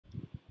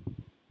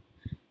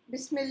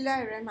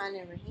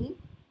Bismillahirrahmanirrahim.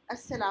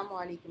 Assalamu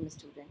alaikum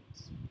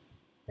students.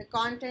 The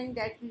content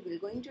that we will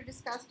going to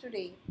discuss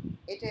today,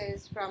 it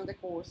is from the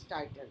course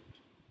titled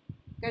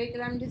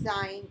Curriculum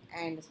Design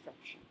and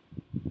Instruction.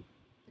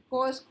 The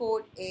course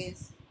code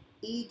is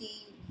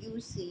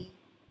EDUC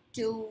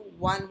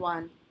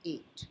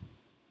 2118.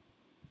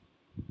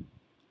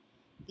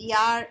 We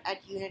are at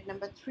unit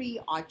number 3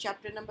 or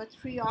chapter number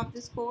 3 of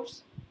this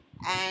course,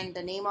 and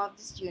the name of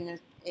this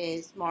unit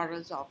is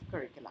Models of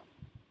Curriculum.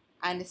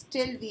 And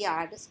still we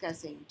are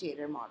discussing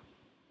Taylor model.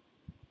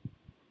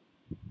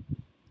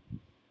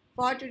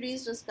 For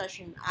today's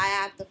discussion, I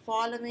have the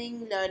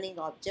following learning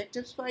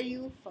objectives for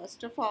you.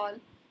 First of all,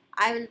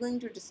 I will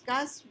going to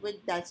discuss with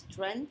the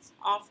strengths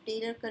of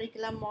Taylor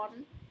curriculum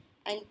model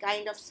and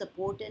kind of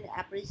support and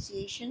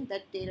appreciation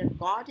that Taylor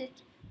got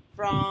it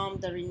from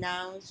the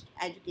renowned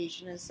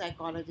educational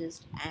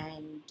psychologists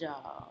and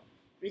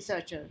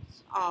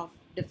researchers of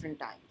different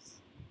times.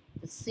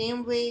 The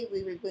same way,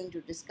 we will going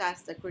to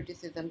discuss the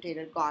criticism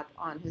Taylor got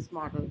on his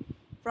model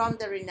from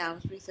the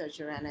renowned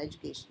researcher and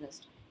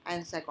educationist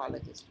and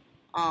psychologist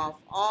of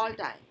all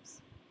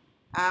times.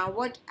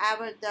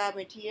 Whatever the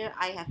material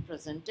I have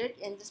presented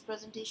in this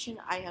presentation,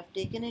 I have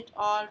taken it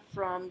all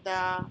from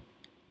the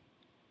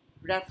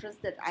reference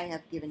that I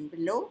have given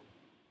below.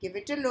 Give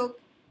it a look.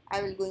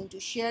 I will going to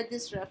share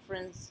this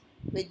reference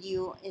with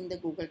you in the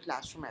Google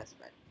Classroom as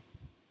well.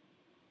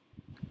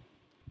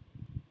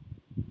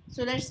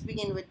 So let's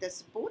begin with the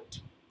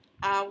support.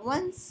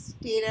 Once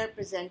Taylor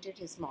presented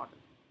his model,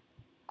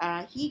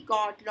 he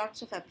got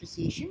lots of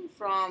appreciation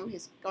from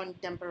his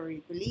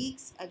contemporary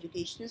colleagues,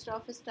 educationists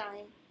of his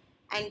time,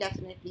 and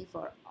definitely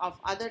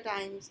of other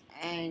times,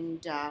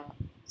 and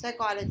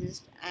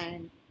psychologists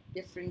and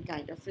different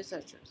kind of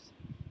researchers.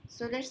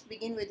 So let's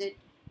begin with it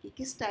कि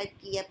किस type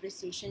की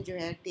appreciation जो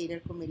है Taylor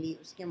को मिली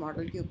उसके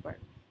model के ऊपर.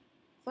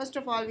 First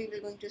of all, we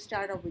will going to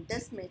start off with the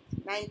Smith.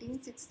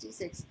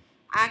 1966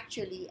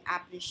 actually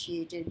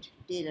appreciated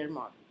Taylor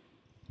model,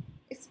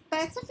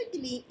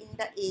 specifically in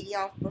the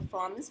area of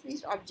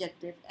performance-based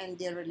objective and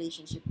their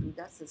relationship to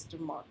the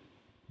system model.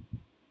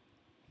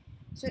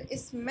 So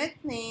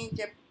Smith ने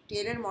जब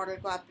Taylor model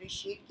को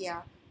appreciate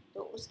किया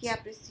तो उसके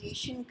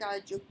appreciation का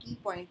जो की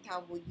point था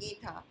वो ये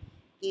था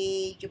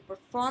कि जो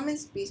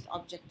परफॉर्मेंस बेस्ड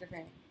ऑब्जेक्टिव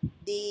हैं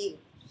दे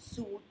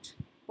suit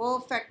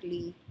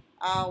perfectly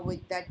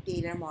with the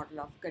Taylor model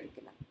of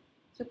curriculum.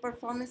 So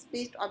performance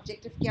based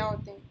objective क्या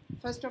होते हैं?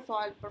 First of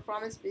all,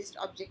 performance based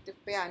objective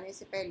पे आने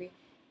से पहले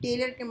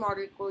टेलर के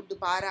मॉडल को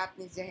दोबारा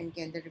अपने जहन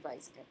के अंदर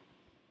रिवाइज करें.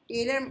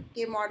 टेलर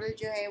के मॉडल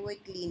जो है वो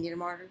एक लीनियर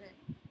मॉडल है,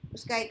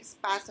 उसका एक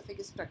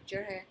स्पेसिफिक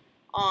स्ट्रक्चर है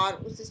और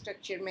उस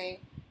स्ट्रक्चर में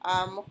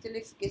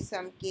मुख्तलिफ़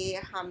किस्म के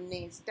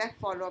हमने स्टेप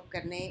फॉलो अप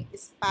करने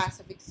इस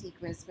स्पेसिफिक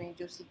सीक्वेंस में,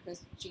 जो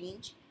सीक्वेंस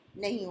चेंज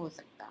नहीं हो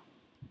सकता.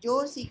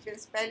 जो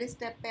सीक्वेंस पहले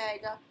स्टेप पे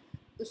आएगा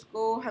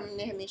उसको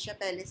हमने हमेशा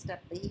पहले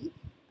स्टेप पे ही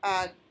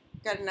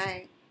करना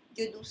है.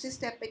 जो दूसरे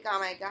स्टेप पे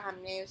काम आएगा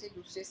हमने उसे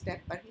दूसरे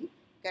स्टेप पर ही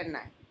करना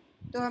है.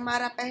 तो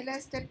हमारा पहला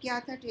स्टेप क्या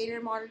था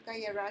टेलर मॉडल का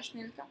या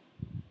रैशनल का?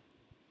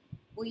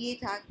 वो ये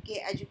था कि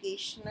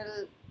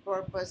एजुकेशनल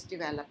पर्पस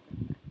डेवलप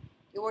करना है,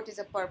 कि what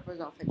is a purpose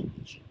of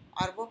education.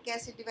 और वो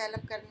कैसे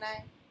डेवलप करना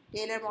है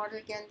टेलर मॉडल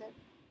के अंदर?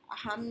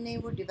 हमने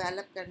वो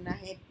डेवलप करना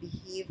है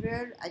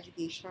बिहेवियरल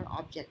एजुकेशनल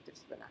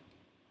ऑब्जेक्टिव्स बना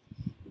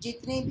के.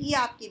 जितने भी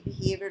आपके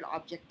बिहेवियरल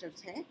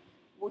ऑब्जेक्टिव्स हैं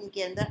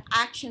उनके अंदर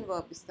एक्शन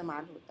वर्ब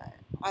इस्तेमाल होता है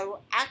और वो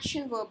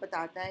एक्शन वर्ब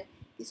बताता है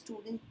कि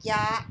स्टूडेंट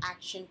क्या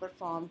एक्शन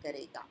परफॉर्म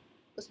करेगा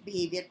उस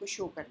बिहेवियर को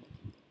शो करने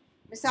के लिए.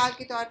 मिसाल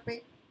के तौर पे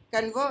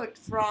convert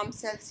from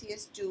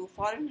Celsius to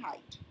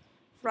Fahrenheit,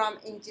 from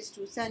inches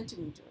two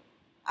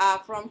centimetre,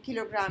 from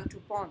kilogram to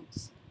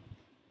Pond's.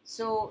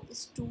 So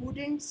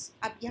students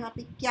अब यहाँ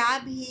पे क्या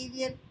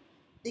बिहेवियर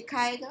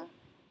दिखाएगा,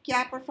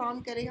 क्या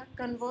परफॉर्म करेगा?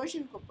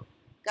 कन्वर्जन को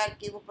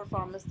करके वो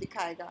परफॉर्मेंस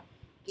दिखाएगा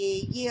कि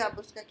ये अब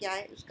उसका क्या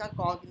है, उसका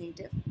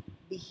कॉग्निटिव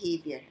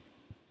बिहेवियर है.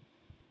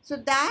 So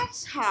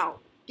that's how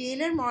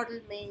Taylor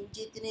model में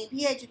जितने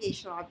भी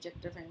एजुकेशनल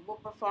ऑब्जेक्टिव हैं वो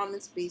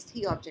परफॉर्मेंस बेस्ड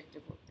ही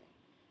ऑब्जेक्टिव होते हैं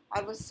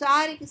और वो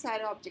सारे के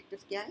सारे ऑब्जेक्टिव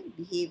क्या हैं?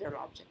 बिहेवियरल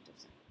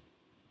ऑब्जेक्टिव्स हैं.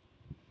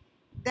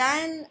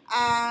 दैन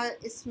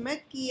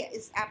स्मिथ की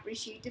इस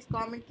एप्रिशिएटिव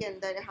कमेंट के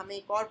अंदर हमें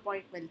एक और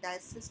पॉइंट मिलता है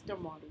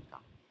सिस्टम मॉडल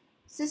का.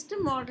 System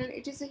model,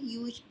 it is a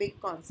huge big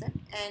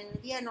concept and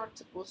we are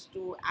not supposed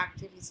to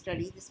actually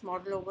study this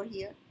model over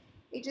here.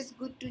 It is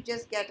good to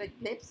just get a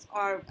glimpse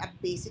or a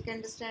basic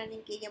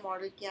understanding कि ये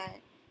model क्या है.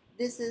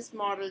 This is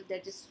model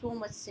that is so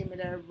much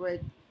similar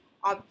with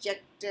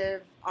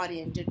objective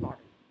oriented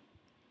model.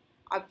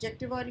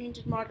 Objective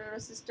oriented model और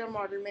system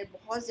model में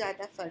बहुत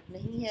ज़्यादा फ़र्क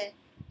नहीं है.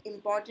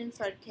 Important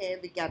फ़र्क है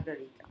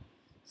vocabulary का.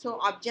 सो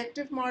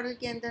ऑब्जेक्टिव मॉडल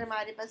के अंदर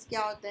हमारे पास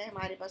क्या होता है?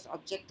 हमारे पास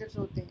ऑब्जेक्टिव्स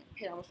होते हैं,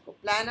 फिर हम उसको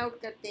प्लान आउट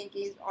करते हैं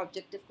कि इस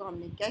ऑब्जेक्टिव को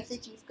हमने कैसे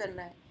अचीव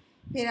करना है,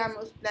 फिर हम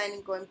उस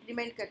प्लानिंग को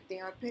इम्प्लीमेंट करते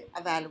हैं और फिर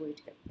एवेलुएट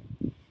करते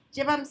हैं.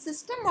 जब हम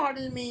सिस्टम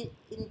मॉडल में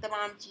इन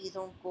तमाम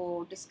चीज़ों को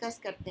डिस्कस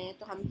करते हैं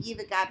तो हम ये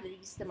वोकैबुलरी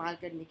इस्तेमाल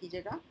करने की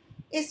जगह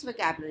इस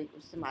वोकैबुलरी को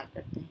इस्तेमाल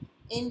करते हैं.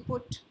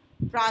 Input,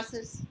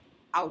 process,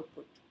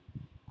 output.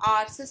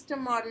 और सिस्टम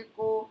मॉडल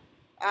को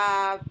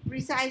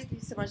प्रिसाइजली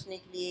समझने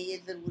के लिए ये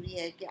ज़रूरी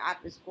है कि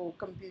आप इसको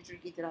कंप्यूटर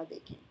की तरह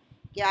देखें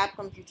कि आप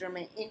कंप्यूटर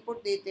में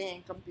इनपुट देते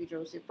हैं, कंप्यूटर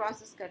उसे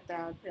प्रोसेस करता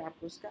है और फिर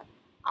आपको उसका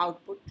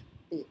आउटपुट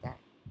देता है.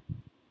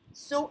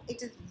 So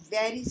it is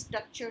very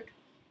structured,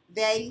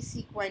 very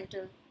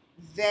sequential,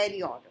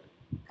 very ordered.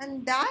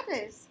 And that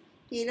is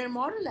Taylor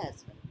model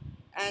as well.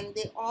 And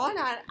they all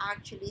are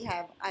actually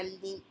have a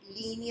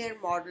linear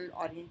model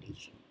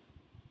orientation.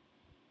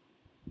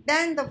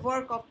 Then the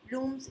work of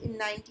Bloom's in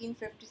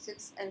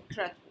 1956 and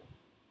Krathwohl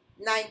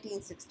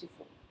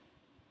 1964.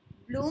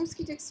 Blooms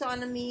की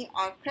taxonomy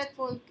और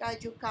क्रेथवोल का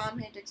जो काम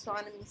है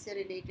taxonomy से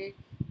related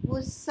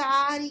वो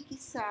सारी की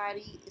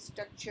सारी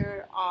स्ट्रक्चर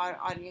और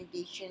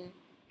ओरिएंटेशन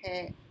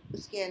है,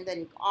 उसके अंदर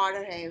एक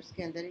ऑर्डर है,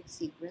 उसके अंदर एक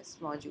सीक्वेंस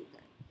मौजूद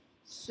है.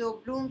 सो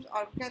ब्लूम्स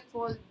और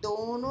क्रेथवोल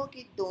दोनों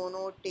के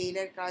दोनों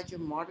टेलर का जो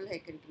मॉडल है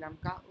करिकुलम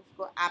का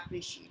उसको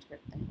अप्रिशिएट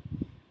करते हैं.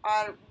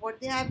 और what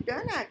they have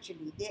done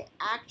actually, they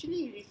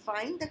actually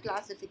refine the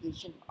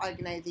classification,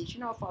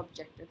 organization of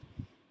objectives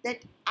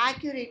that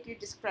accurately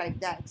describe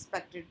the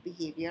expected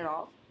behavior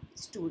of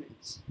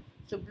students.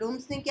 So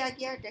Bloom's ने क्या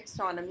किया,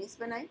 taxonomies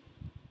बनाई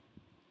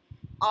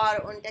और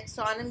उन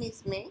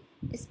taxonomies में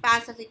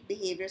specific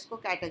behaviors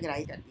को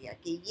categorize कर दिया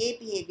कि ये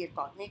behavior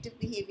cognitive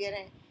behavior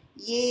है,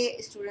 ये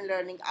student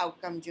learning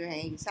outcome जो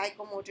है ये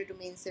psychomotor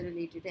domain से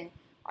related है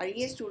और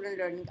ये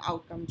student learning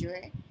outcome जो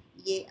है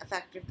ये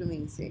affective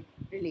domain से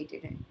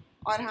related है.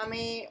 और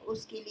हमें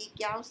उसके लिए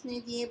क्या उसने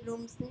दिए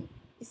ब्लूम्स ने,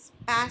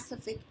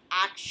 स्पेसिफिक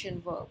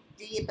एक्शन वर्ब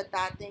जो ये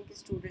बताते हैं कि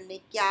स्टूडेंट ने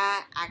क्या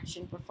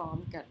एक्शन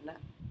परफॉर्म करना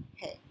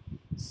है.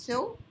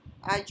 सो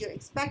जो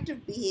एक्सपेक्टेड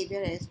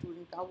बिहेवियर है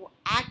स्टूडेंट का वो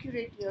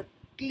एक्यूरेटली और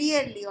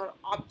क्लियरली और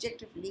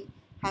ऑब्जेक्टिवली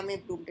हमें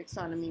ब्लूम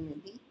टेक्सोनॉमी में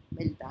भी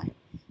मिलता है.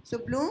 सो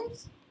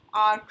ब्लूम्स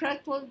और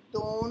क्रेथवोल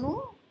दोनों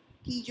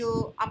की जो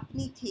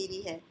अपनी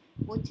थ्योरी है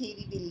वो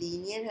थ्योरी भी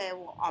लीनियर है,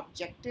 वो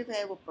ऑब्जेक्टिव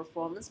है, वो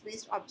परफॉर्मेंस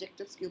बेस्ड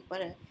ऑब्जेक्टिव्स के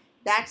ऊपर है.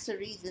 That's the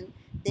reason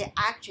they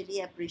actually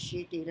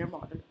appreciate Taylor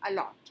model a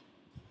lot.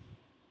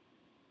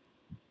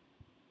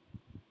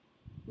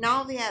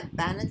 Now we have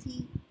Banathy.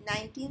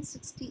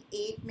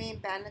 1968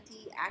 में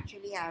Banathy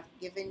actually have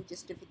given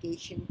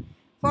justification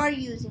for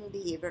using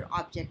behavior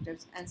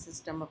objectives and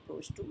system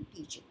approach to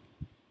teaching.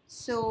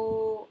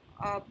 So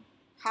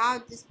how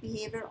this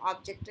behavior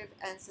objective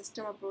and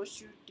system approach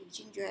to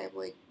teaching जो है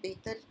वो एक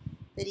बेहतर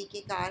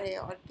तरीक़ेकार है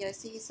और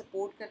कैसे ये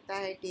सपोर्ट करता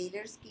है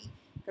टेलर्स की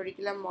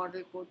करिकुलम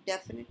मॉडल को.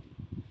 डेफिनेटली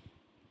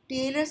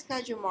टेलर्स का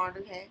जो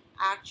मॉडल है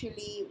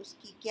एक्चुअली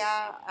उसकी क्या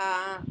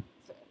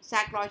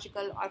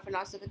साइकोलॉजिकल और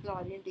फिलोसॉफिकल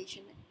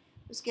ओरिएंटेशन है,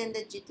 उसके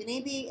अंदर जितने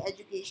भी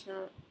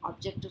एजुकेशनल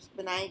ऑब्जेक्टिव्स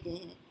बनाए गए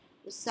हैं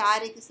वो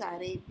सारे के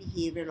सारे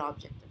बिहेवियरल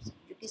ऑब्जेक्टिव्स हैं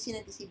जो किसी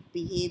न किसी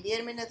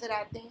बिहेवियर में नज़र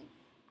आते हैं,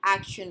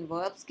 एक्शन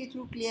वर्ब्स के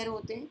थ्रू क्लियर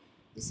होते हैं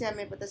जिससे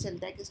हमें पता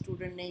चलता है कि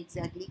स्टूडेंट ने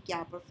एग्जैक्टली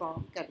क्या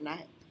परफॉर्म करना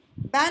है.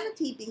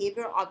 बैनथी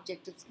बिहेवियर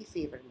ऑब्जेक्टिव्स की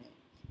फेवर में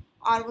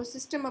और वो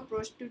सिस्टम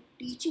अप्रोच टू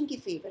टीचिंग की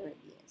फेवर में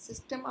भी है.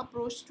 सिस्टम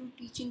अप्रोच टू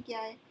टीचिंग क्या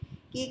है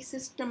कि एक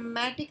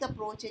सिस्टमेटिक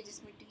अप्रोच है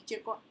जिसमें टीचर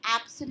को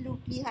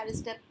एब्सोल्युटली हर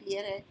स्टेप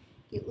क्लियर है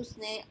कि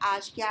उसने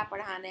आज क्या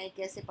पढ़ाना है,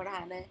 कैसे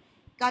पढ़ाना है,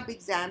 कब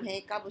एग्ज़ाम है,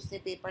 कब उसने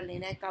पेपर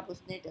लेना है, कब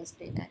उसने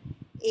टेस्ट लेना है.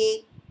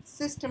 एक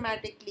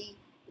सिस्टमेटिकली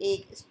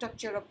एक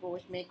स्ट्रक्चर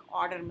अप्रोच में एक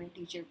ऑर्डर में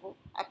टीचर को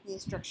अपनी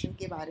इंस्ट्रक्शन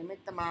के बारे में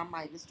तमाम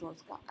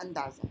माइलस्टोन्स का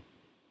अंदाज़ा है.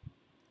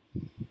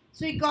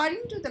 So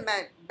according to the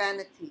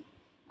बैनथी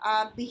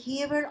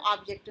behaviour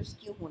objectives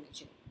क्यों होने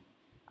चाहिए.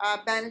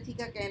 बैनथी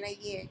का कहना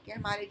ये है कि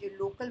हमारे जो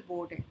लोकल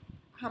बोर्ड हैं,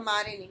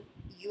 हमारे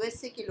नहीं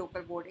यूएसए के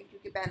लोकल बोर्ड हैं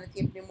क्योंकि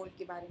बैनथी अपने मुल्क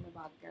के बारे में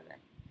बात कर रहा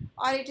है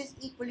और it is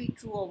equally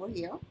true over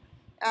here.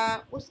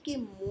 उसके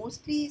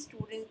मोस्टली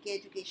स्टूडेंट के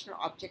एजुकेशनल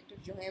ऑब्जेक्टिव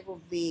जो हैं वो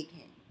वेग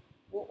हैं,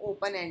 वो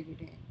ओपन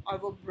एंडेड हैं और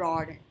वो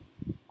ब्रॉड हैं.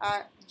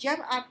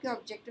 जब आपके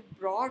ऑब्जेक्टिव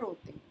ब्रॉड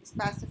होते हैं,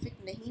 स्पेसिफिक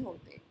नहीं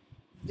होते,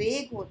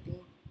 वेग होते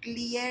हैं,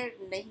 क्लियर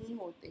नहीं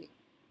होते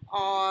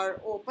और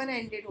ओपन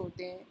एंडेड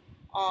होते हैं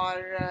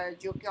और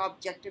जो कि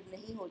ऑब्जेक्टिव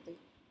नहीं होते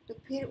तो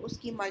फिर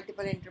उसकी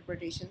मल्टीपल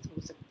इंटरप्रिटेशंस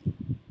हो सकती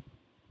हैं.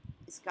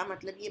 इसका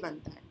मतलब ये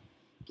बनता है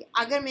कि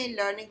अगर मैं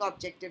लर्निंग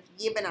ऑब्जेक्टिव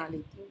ये बना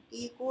लेती हूँ कि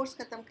ये कोर्स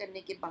ख़त्म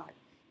करने के बाद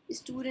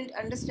स्टूडेंट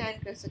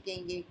अंडरस्टैंड कर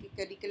सकेंगे कि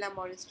करिकुलम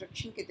और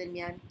इंस्ट्रक्शन के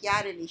दरमियान क्या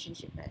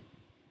रिलेशनशिप है,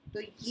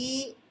 तो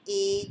ये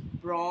एक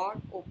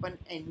ब्रॉड ओपन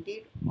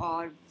एंडेड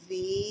और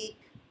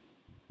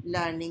वेग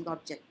लर्निंग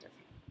ऑब्जेक्टिव है.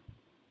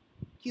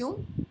 क्यों?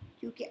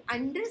 क्योंकि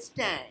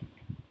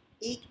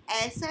अंडरस्टैंड एक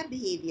ऐसा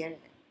बिहेवियर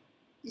है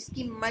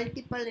जिसकी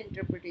मल्टीपल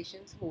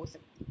इंटरप्रिटेशंस हो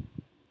सकती हैं.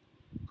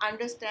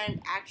 अंडरस्टैंड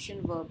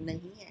एक्शन वर्ब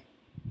नहीं है.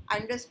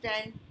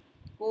 अंडरस्टैंड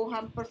को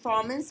हम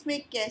परफॉर्मेंस में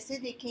कैसे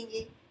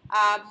देखेंगे,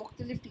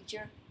 मुख्तलिफ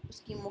टीचर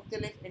उसकी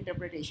मुख्तलिफ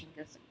इंटरप्रिटेशन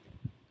कर सकते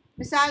हैं.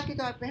 मिसाल के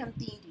तौर पे हम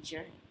 3 टीचर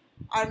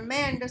हैं और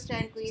मैं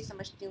अंडरस्टैंड को ये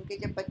समझती हूँ कि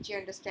जब बच्चे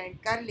अंडरस्टैंड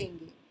कर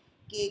लेंगे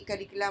कि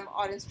करिकुलम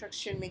और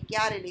इंस्ट्रक्शन में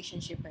क्या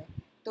रिलेशनशिप है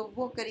तो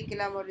वो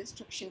करिकुलम और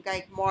इंस्ट्रक्शन का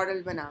एक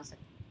मॉडल बना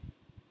सकते हैं.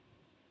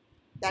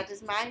 That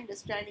is my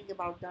understanding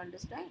about the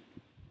understand.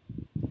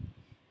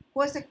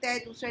 हो सकता है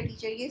दूसरा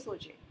टीचर ये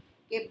सोचे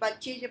कि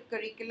बच्चे जब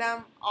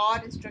करिकुलम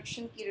और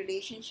इंस्ट्रक्शन की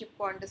रिलेशनशिप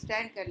को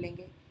अंडरस्टैंड कर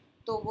लेंगे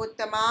तो वो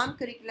तमाम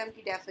करिकुलम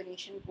की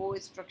डेफिनेशन को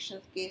इंस्ट्रक्शन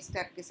के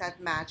स्टेप के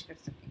साथ मैच कर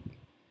सकेंगे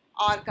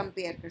और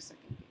कंपेयर कर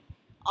सकेंगे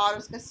और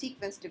उसका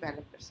सीक्वेंस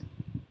डेवलप कर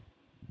सकेंगे.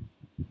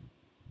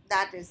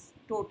 That is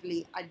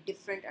totally a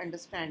different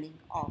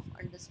understanding of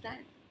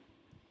understand.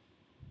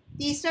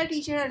 तीसरा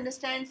टीचर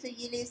अंडरस्टैंड से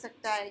ये ले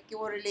सकता है कि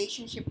वो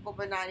रिलेशनशिप को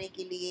बनाने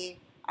के लिए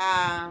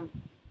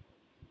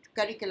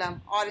करिकुलम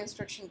और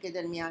इंस्ट्रक्शन के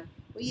दरमियान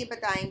वो ये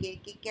बताएंगे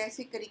कि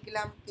कैसे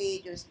करिकुलम के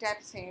जो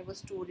स्टेप्स हैं वो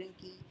स्टूडेंट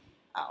की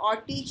और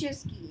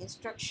टीचर्स की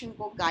इंस्ट्रक्शन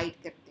को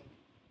गाइड करते हैं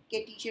कि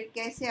टीचर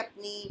कैसे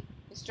अपनी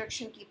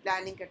इंस्ट्रक्शन की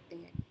प्लानिंग करते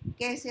हैं,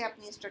 कैसे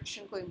अपनी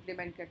इंस्ट्रक्शन को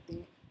इम्प्लीमेंट करते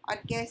हैं और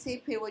कैसे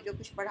फिर वो जो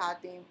कुछ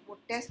पढ़ाते हैं वो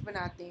टेस्ट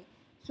बनाते हैं.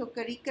 सो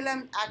करिकुलम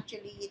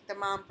एक्चुअली ये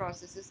तमाम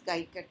प्रोसेसेस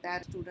गाइड करता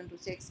है, स्टूडेंट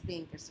उसे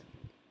एक्सप्लेन कर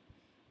सकेंगे.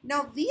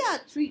 Now we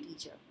are three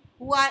teacher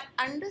who are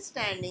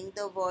understanding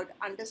the word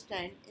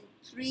understand in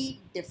three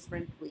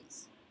different ways.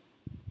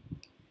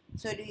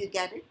 So do you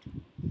get it?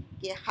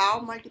 कि how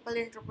multiple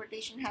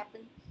interpretation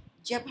happen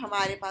जब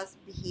हमारे पास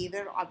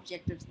behavior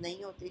objectives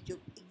नहीं होते जो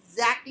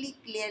exactly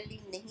clearly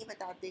नहीं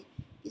बताते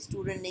कि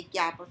student ने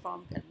क्या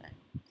perform करना है.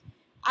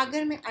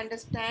 अगर मैं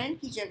understand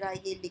की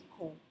जगह ये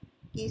लिखूं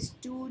कि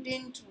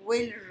student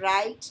will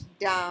write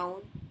down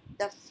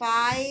the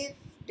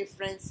 5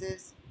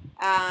 differences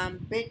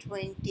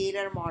between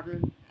Taylor model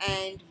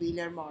and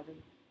Wheeler model.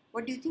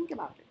 What do you think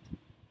about it?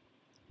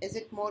 Is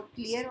it more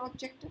clear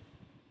objective?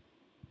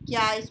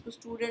 क्या इसको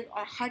स्टूडेंट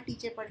और हर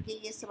टीचर पढ़ के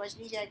ये समझ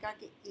नहीं जाएगा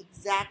कि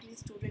एग्जैक्टली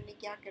स्टूडेंट ने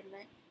क्या करना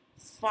है?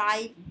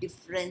 5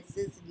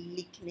 डिफरेंसेस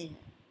लिखने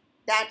हैं.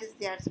 That is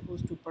they are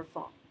suppose to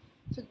perform.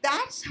 So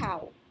that's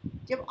how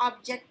जब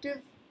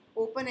ऑब्जेक्टिव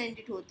ओपन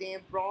एंडेड होते हैं,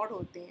 ब्रॉड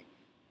होते हैं,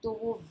 तो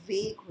वो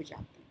वेग हो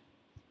जाते हैं.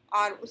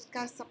 और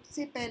उसका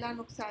सबसे पहला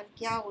नुकसान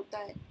क्या होता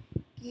है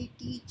कि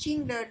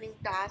टीचिंग लर्निंग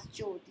टास्क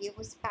जो होती है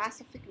वो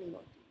स्पेसिफिक नहीं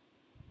होती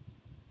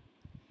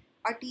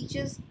और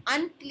टीचर्स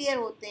अनक्लियर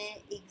होते हैं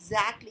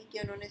एग्जैक्टली कि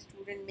उन्होंने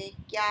स्टूडेंट में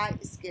क्या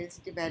स्किल्स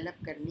डेवलप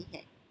करनी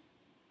है.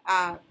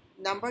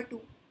 नंबर 2,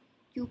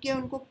 क्योंकि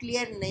उनको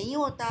क्लियर नहीं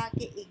होता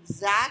कि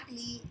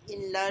एग्जैक्टली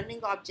इन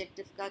लर्निंग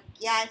ऑब्जेक्टिव का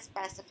क्या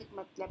स्पेसिफिक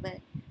मतलब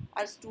है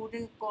और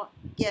स्टूडेंट को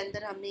के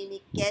अंदर हमने इन्हें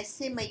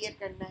कैसे मेजर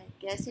करना है,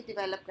 कैसे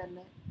डेवलप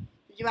करना है.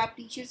 तो जब आप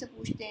टीचर से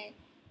पूछते हैं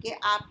कि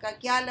आपका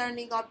क्या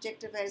लर्निंग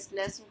ऑब्जेक्टिव है इस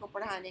लेसन को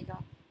पढ़ाने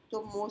का,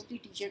 तो मोस्टली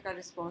टीचर का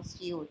रिस्पॉन्स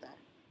ये होता है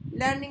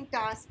learning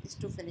task is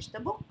to finish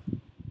the book.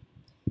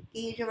 कि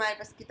ये जो हमारे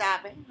पास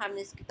किताब है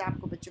हमने इस किताब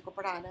को बच्चों को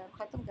पढ़ाना है और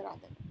ख़त्म करा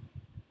देना.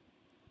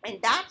 And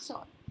that's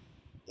all.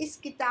 इस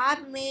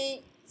किताब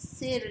में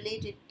से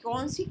रिलेटेड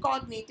कौन सी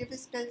कॉग्निटिव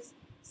स्किल्स,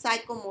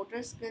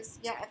 साइकोमोटर स्किल्स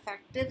या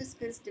अफेक्टिव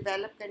स्किल्स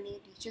डेवलप करनी है,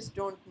 teachers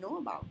don't know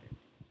about it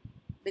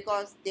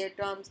because their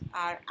terms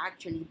are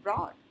actually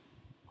broad.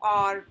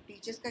 और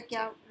टीचर्स का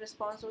क्या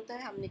रिस्पॉन्स होता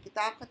है? हमने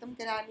किताब ख़त्म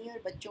करानी है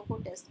और बच्चों को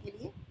टेस्ट के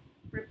लिए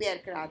प्रिपेयर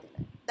करा देना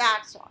है.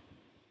 That's all.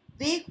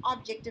 Vague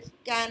objective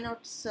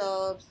cannot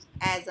serve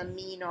as a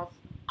mean of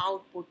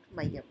output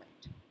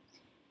measurement.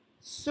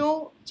 So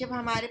जब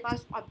हमारे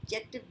पास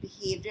ऑब्जेक्टिव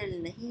बिहेवियरल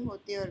नहीं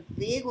होते और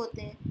वेग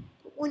होते हैं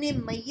तो उन्हें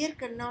मैयर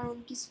करना और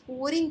उनकी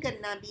स्कोरिंग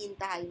करना भी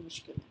इंतहाई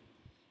मुश्किल है.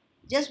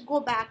 Just go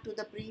back to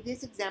the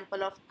previous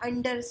example of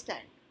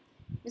understand.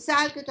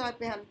 मिसाल के तौर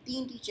पे हम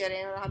 3 टीचर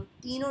हैं और हम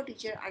तीनों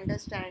टीचर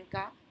अंडरस्टैंड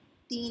का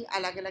 3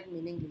 अलग अलग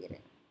मीनिंग ले रहे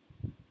हैं.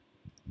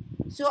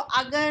 सो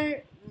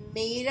अगर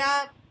मेरा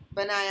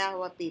बनाया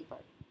हुआ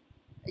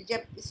पेपर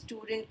जब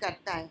स्टूडेंट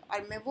करता है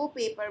और मैं वो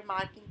पेपर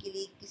मार्किंग के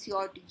लिए किसी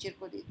और टीचर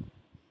को दे दूँ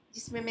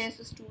जिसमें मैं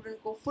उस स्टूडेंट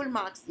को फुल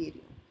मार्क्स दे रही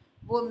हूँ,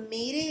 वो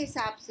मेरे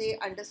हिसाब से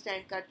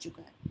अंडरस्टैंड कर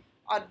चुका है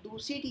और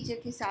दूसरे टीचर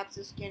के हिसाब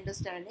से उसकी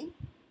अंडरस्टैंडिंग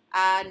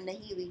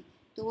नहीं हुई,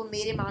 तो वो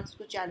मेरे मार्क्स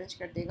को चैलेंज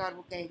कर देगा और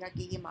वो कहेगा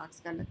कि ये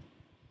मार्क्स गलत है,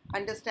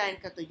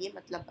 अंडरस्टैंड का तो ये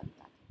मतलब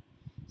बनता है.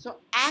 सो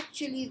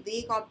एक्चुअली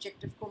वेग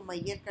ऑब्जेक्टिव को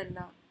मैयर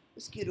करना,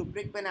 उसकी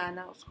रूब्रिक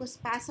बनाना, उसको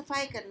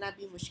स्पेसिफाई करना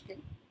भी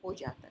मुश्किल हो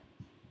जाता है.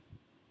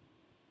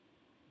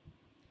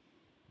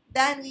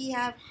 Then we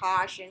have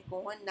Harsh and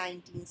Cohen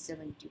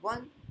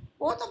 1971.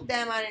 Both of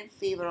them are in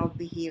favor of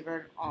behavior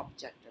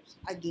objectives.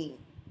 Again,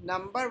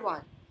 number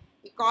 1,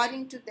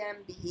 according to them,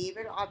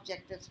 behavior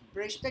objectives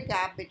bridge the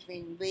gap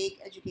between vague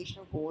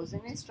educational goals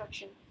and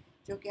instruction,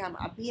 जो कि हम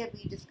अभी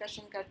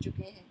discussion कर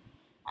चुके हैं.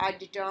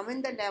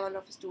 Determine the level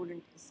of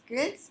student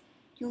skills,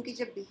 क्योंकि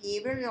जब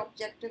behavioral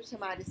objectives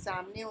हमारे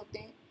सामने होते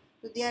हैं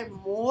तो they are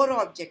more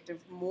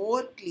objective,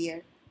 more clear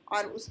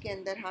और उसके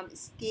अंदर हम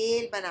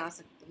स्केल बना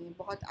सकते हैं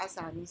बहुत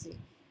आसानी से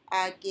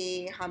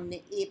कि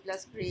हमने A+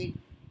 ग्रेड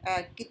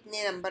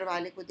कितने नंबर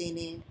वाले को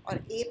देने हैं और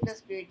A+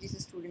 ग्रेड जिस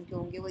स्टूडेंट के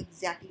होंगे वो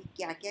एग्जैक्टली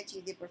क्या क्या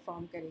चीज़ें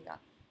परफॉर्म करेगा,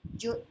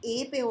 जो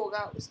A पे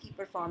होगा उसकी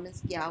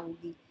परफॉर्मेंस क्या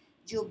होगी,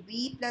 जो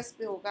B+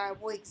 पे होगा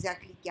वो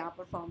एग्जैक्टली क्या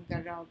परफॉर्म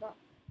कर रहा होगा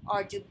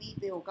और जो B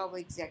पे होगा वो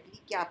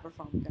एग्जैक्टली क्या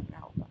परफॉर्म कर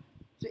रहा होगा.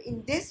 सो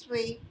इन दिस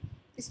वे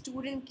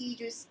स्टूडेंट की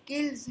जो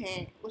स्किल्स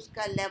हैं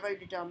उसका लेवल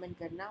डिटर्मिन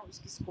करना,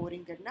 उसकी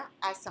स्कोरिंग करना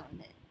आसान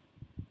है.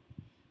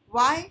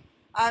 Why?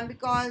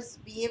 Because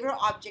behavioral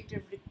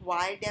objective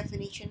require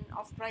definition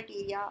of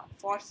criteria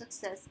for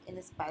success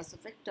in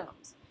specific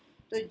terms.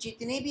 तो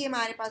जितने भी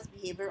हमारे पास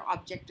बिहेवियर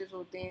ऑब्जेक्टिव्स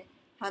होते हैं,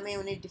 हमें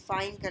उन्हें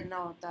डिफ़ाइन करना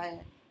होता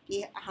है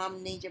कि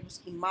हमने जब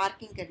उसकी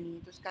मार्किंग करनी है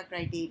तो उसका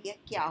क्राइटेरिया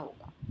क्या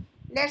होगा।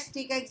 लेट्स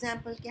टेक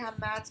एग्जांपल कि हम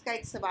मैथ्स का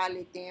एक सवाल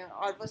लेते हैं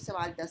और वो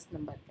सवाल 10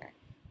 नंबर का है।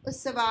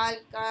 उस सवाल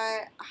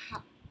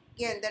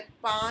के अंदर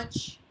 5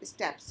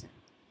 स्टेप्स हैं।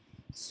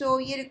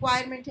 ये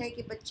रिक्वायरमेंट है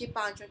कि बच्चे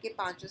पाँचों के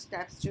पाँचों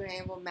स्टेप्स जो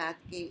हैं वो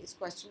मैथ के इस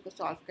क्वेश्चन को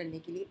सॉल्व करने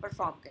के लिए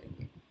परफॉर्म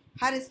करेंगे।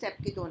 हर स्टेप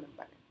के 2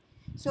 नंबर हैं।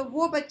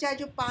 वो बच्चा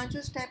जो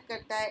पाँचों स्टेप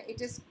करता है,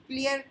 इट इज़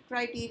क्लियर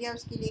क्राइटेरिया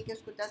उसके लिए कि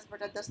उसको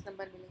 10/10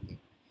 नंबर मिलेंगे।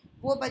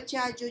 वो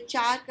बच्चा जो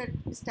 4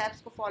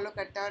 स्टेप्स को फॉलो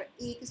करता है और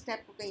एक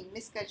स्टेप को कहीं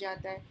मिस कर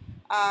जाता है,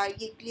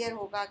 ये क्लियर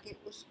होगा कि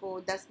उसको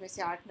 10 में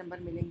से 8 नंबर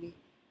मिलेंगे।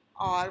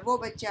 और वो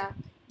बच्चा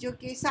जो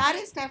कि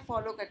सारे स्टेप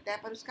फॉलो करता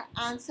है पर उसका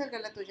आंसर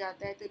गलत हो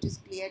जाता है, तो इट इज़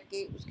क्लियर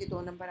कि उसके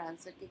 2 नंबर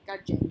आंसर के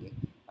कट जाएंगे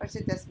और उसे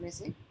 10 में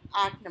से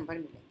 8 नंबर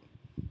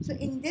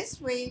मिलेंगे। इन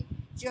दिस वे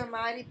जो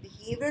हमारे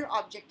बिहेवियर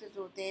ऑब्जेक्टिव्स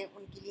होते हैं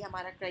उनके लिए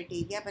हमारा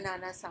क्राइटेरिया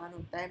बनाना आसान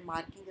होता है,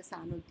 मार्किंग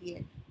आसान होती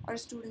है और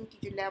स्टूडेंट की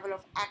जो लेवल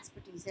ऑफ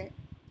एक्सपर्टीज़ है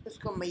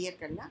उसको मेजर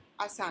करना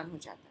आसान हो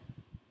जाता है।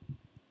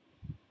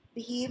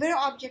 बिहेवियर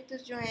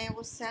ऑब्जेक्टिव्स जो हैं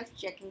वो सेल्फ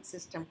चेकिंग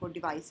सिस्टम को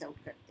डिवाइस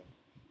आउट करते हैं।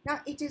 Now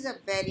it is a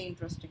very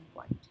interesting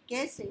point.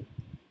 कैसे?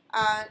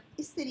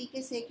 इस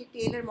तरीके से कि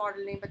टेलर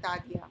मॉडल ने बता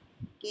दिया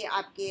कि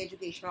आपके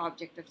एजुकेशनल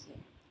ऑब्जेक्टिव्स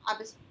हैं।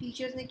 अब इस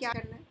टीचर्स ने क्या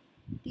करना है?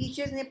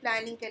 टीचर्स ने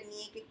प्लानिंग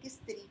करनी है कि किस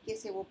तरीके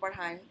से वो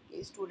पढ़ाएं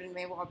कि स्टूडेंट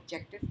में वो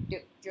ऑब्जेक्टिव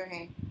जो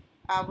हैं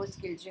वो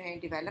स्किल्स जो हैं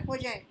डेवलप हो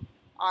जाएं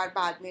और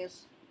बाद में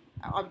उस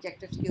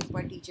ऑब्जेक्टिव्स के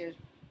ऊपर टीचर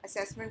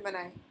असेसमेंट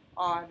बनाएं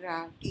और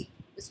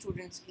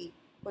स्टूडेंट्स की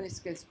उन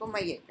स्किल्स को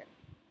मेजर करें।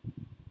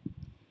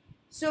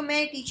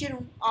 मैं टीचर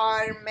हूँ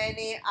और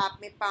मैंने आप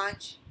में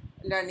 5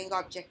 लर्निंग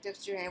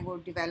ऑब्जेक्टिव्स जो हैं वो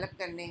डेवलप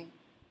करने हैं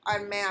और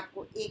मैं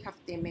आपको 1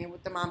 हफ़्ते में वो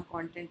तमाम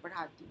कंटेंट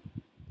पढ़ाती हूँ।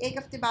 1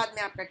 हफ़्ते बाद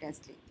मैं आपका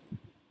टेस्ट लेती हूँ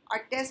और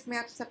टेस्ट में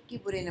आप सबकी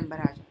बुरे नंबर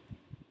आ जाते हैं।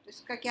 तो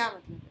इसका क्या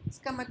मतलब है?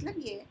 इसका मतलब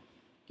ये है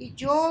कि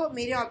जो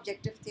मेरे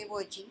ऑब्जेक्टिव थे वो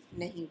अचीव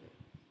नहीं हुए।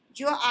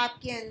 जो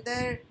आपके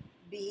अंदर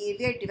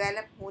बिहेवियर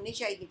डेवलप होने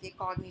चाहिए थे,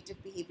 कॉग्निटिव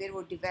बिहेवियर,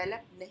 वो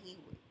डेवलप नहीं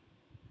हुए।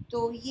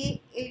 तो ये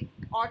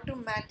एक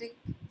ऑटोमेटिक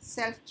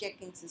सेल्फ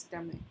चेकिंग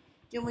सिस्टम है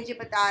जो मुझे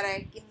बता रहा है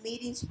कि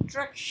मेरी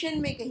इंस्ट्रक्शन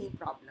में कहीं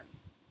प्रॉब्लम,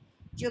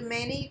 जो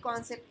मैंने ये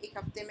कॉन्सेप्ट 1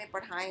 हफ़्ते में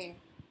पढ़ाए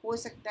हैं हो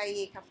सकता है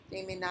ये 1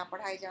 हफ़्ते में ना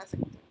पढ़ाए जा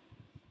सकते,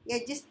 या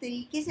जिस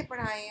तरीके से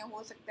पढ़ाए हैं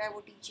हो सकता है वो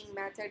टीचिंग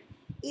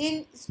मेथड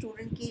इन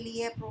स्टूडेंट के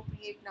लिए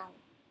अप्रोप्रिएट ना हो,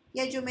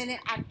 या जो मैंने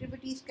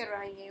एक्टिविटीज़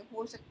करवाई हैं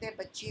हो सकता है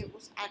बच्चे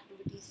उस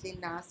एक्टिविटीज़ से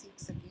ना सीख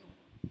सके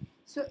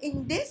हों।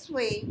 इन दिस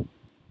वे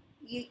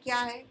ये क्या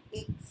है?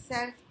 एक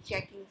सेल्फ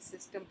चेकिंग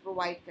सिस्टम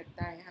प्रोवाइड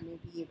करता है हमें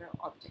बिहेवियर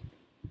ऑब्जेक्टिव,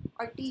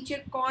 और टीचर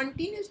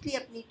कॉन्टीन्यूसली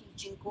अपनी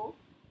टीचिंग को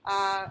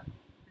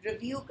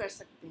रिव्यू कर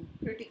सकते हैं,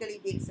 क्रिटिकली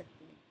देख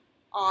सकते हैं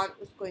और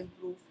उसको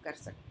इम्प्रूव कर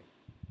सकते हैं।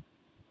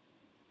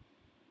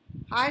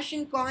 हार्श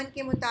एंड कॉन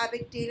के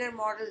मुताबिक टेलर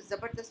मॉडल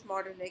ज़बरदस्त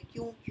मॉडल है।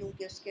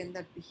 क्योंकि उसके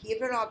अंदर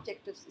बिहेवियर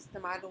ऑब्जेक्टिव्स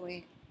इस्तेमाल हुए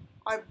हैं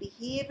और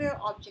बिहेवियर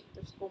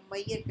ऑब्जेक्टिव्स को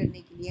मेजर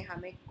करने के लिए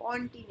हमें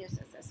कॉन्टीन्यूस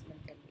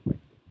असेसमेंट करनी पड़ती है।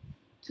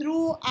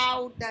 थ्रू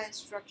आउट द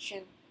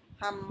इंस्ट्रक्शन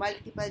हम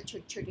मल्टीपल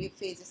छोटे छोटे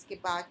फेजेस के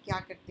बाद क्या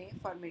करते हैं?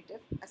 फॉर्मेटिव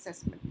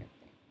असेसमेंट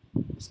करते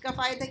हैं। उसका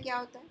फ़ायदा क्या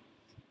होता है?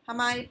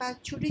 हमारे पास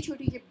छोटी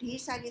छोटी जब ढेर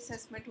सारी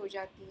असेसमेंट हो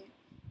जाती हैं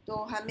तो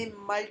हमें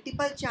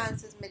मल्टीपल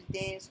चांसेस मिलते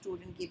हैं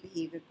स्टूडेंट के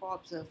बिहेवियर को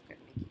ऑब्जर्व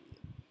करने के लिए।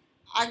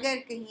 अगर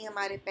कहीं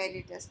हमारे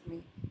पहले टेस्ट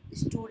में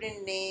स्टूडेंट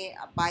ने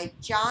बाय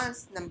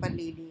चांस नंबर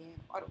ले लिए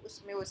हैं और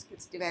उसमें वो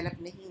स्किल्स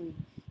डेवलप नहीं हुई,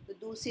 तो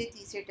दूसरे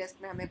तीसरे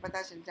टेस्ट में हमें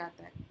पता चल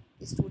जाता है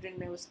कि स्टूडेंट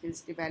में वो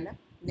स्किल्स डेवलप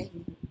नहीं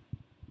हुई।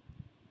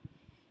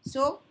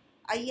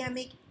 आइए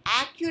हमें एक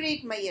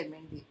एक्यूरेट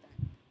मेजरमेंट देता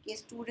है कि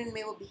स्टूडेंट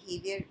में वो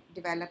बिहेवियर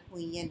डेवलप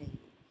हुई या नहीं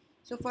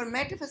हुई।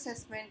 फॉर्मेटिव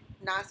असेसमेंट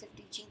ना सिर्फ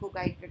टीचिंग को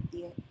गाइड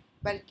करती है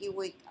बल्कि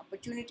वो एक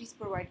अपॉर्चुनिटीज़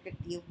प्रोवाइड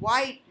करती है,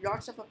 wide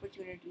lots of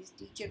opportunities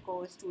teacher को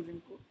और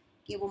स्टूडेंट को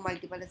कि वो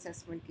मल्टीपल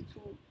असेसमेंट के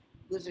थ्रू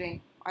गुजरें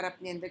और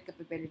अपने अंदर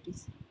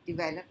कैपेबिलिटीज़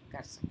डेवलप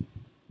कर सकें।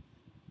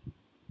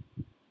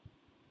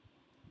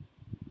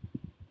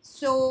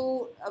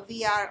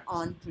 We are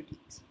on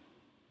critics.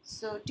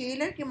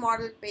 Taylor के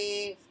मॉडल पे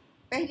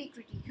पहली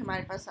क्रिटिक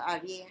हमारे पास आ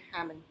रही है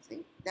हैमंड से,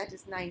 दैट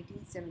इज़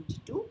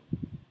 1972।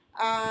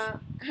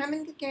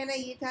 हैमंड का कहना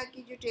ये था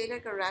कि जो टेलर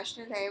का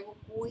रैशनल है वो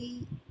कोई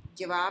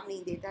जवाब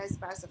नहीं देता इस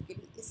पास के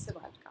लिए इस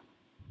सवाल का,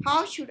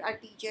 how should a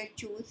teacher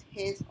choose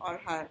his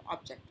और हर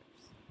objectives?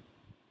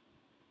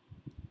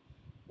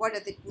 What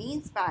does it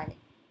means by?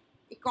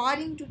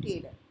 According to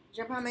Taylor,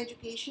 जब हम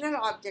एजुकेशनल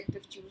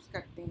ऑब्जेक्टिव चूज़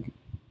करते हैं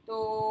तो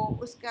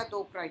उसका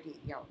 2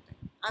 क्राइटेरिया होता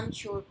है। आई एम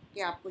श्योर कि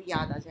आपको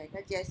याद आ जाएगा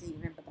जैसे ही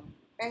मैं बताऊँ।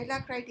 पहला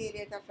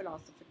क्राइटेरिया था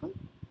फिलोसफिकल,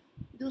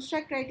 दूसरा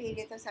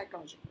क्राइटेरिया था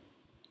साइकोलॉजिकल।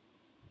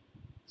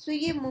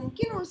 ये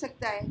मुमकिन हो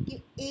सकता है कि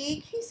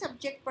एक ही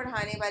सब्जेक्ट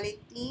पढ़ाने वाले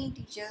 3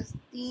 टीचर्स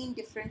 3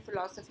 डिफरेंट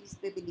फिलोसफीज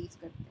पे बिलीव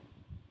करते हैं।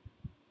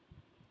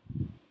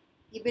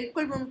 ये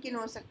बिल्कुल मुमकिन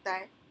हो सकता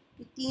है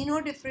कि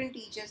तीनों डिफरेंट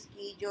टीचर्स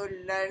की जो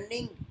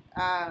लर्निंग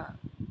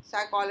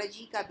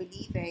साइकोलॉजी का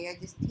बिलीफ है या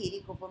जिस थ्योरी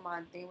को वो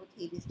मानते हैं वो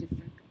थ्योरीज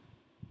डिफरेंट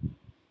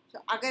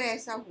हो। अगर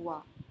ऐसा हुआ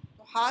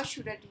तो how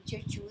should a teacher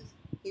choose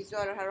his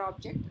or her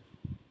objective?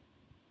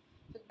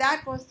 So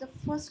that was the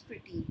first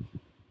critique,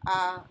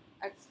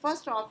 at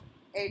first of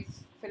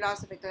its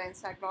philosophical and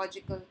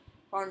psychological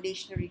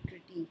foundationary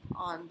critique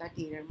on the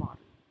Taylor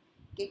model.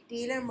 कि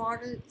टेलर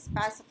मॉडल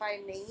स्पेसिफाई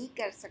नहीं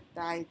कर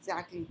सकता,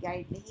 exactly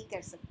guide नहीं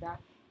कर सकता,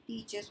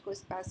 teachers को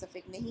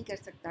specific नहीं कर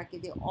सकता कि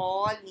they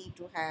all need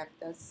to have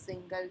the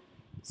single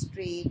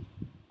straight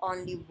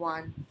only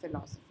one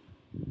philosophy.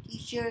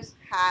 Teachers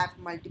have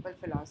multiple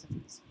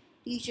philosophies.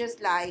 Teachers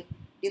like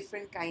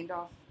different kind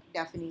of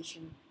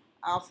definition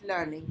of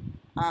learning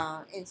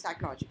in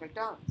psychological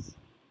terms.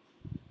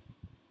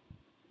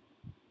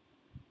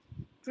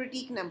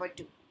 Critique number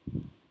 2.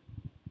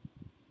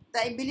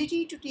 The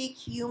ability to take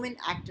human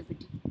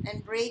activity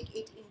and break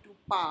it into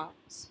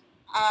parts,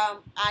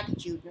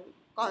 attitudinal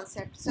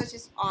concepts such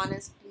as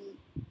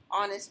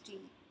honesty,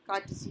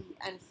 courtesy,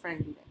 and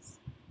friendliness.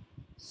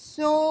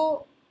 So,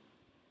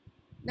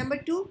 number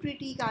 2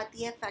 critic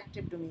आती है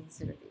affective domain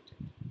से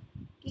related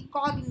कि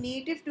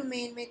cognitive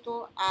domain में तो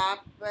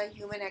आप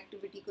human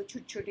activity को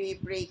छोटे छोटे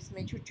ब्रेक्स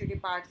में, छोटे छोटे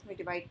पार्ट्स में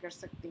डिवाइड कर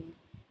सकते हैं,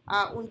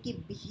 उनकी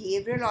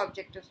बिहेवियरल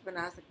ऑब्जेक्टिव्स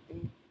बना सकते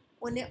हैं,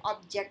 उन्हें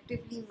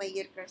ऑब्जेक्टिवली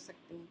मेजर कर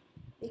सकते हैं.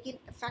 लेकिन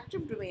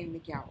अफेक्टिव डोमेन में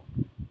क्या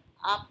होगा?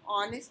 आप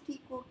ऑनेस्टी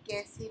को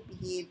कैसे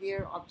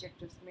बिहेवियर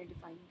ऑब्जेक्टिव्स में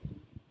डिफाइन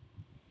करेंगे?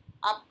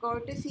 आप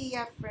कर्टसी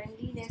या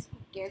फ्रेंडलीनेस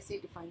को कैसे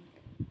डिफाइन करेंगे?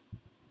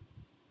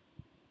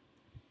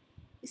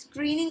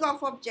 Screening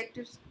of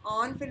objectives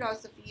on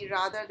philosophy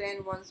rather than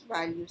one's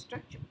value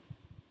structure.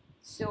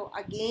 So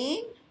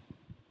again,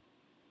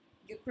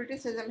 जो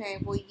criticism है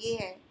वो ये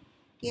है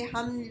कि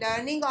हम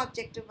लर्निंग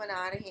ऑब्जेक्टिव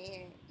बना रहे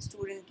हैं,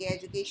 स्टूडेंट के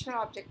एजुकेशनल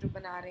ऑब्जेक्टिव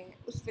बना रहे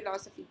हैं उस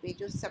फिलोसफी पे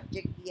जो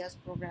सब्जेक्ट की या उस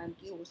प्रोग्राम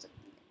की हो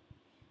सकती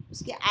है,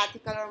 उसके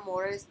एथिकल और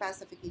मोरल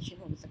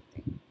स्पेसिफिकेशन हो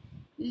सकते हैं.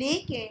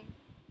 लेकिन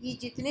ये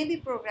जितने भी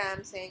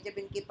प्रोग्राम्स हैं, जब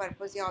इनके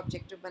पर्पज़ या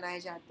ऑब्जेक्टिव बनाए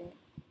जाते हैं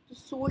तो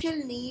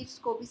सोशल नीड्स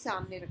को भी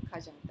सामने रखा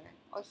जाता है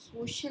और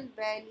सोशल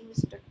वैल्यू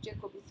स्ट्रक्चर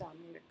को भी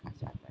सामने रखा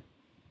जाता है.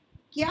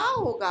 क्या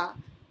होगा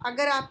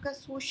अगर आपका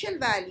सोशल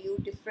वैल्यू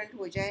डिफरेंट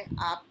हो जाए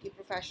आपकी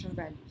प्रोफेशनल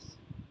वैल्यूज?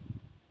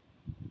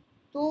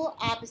 तो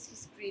आप इसकी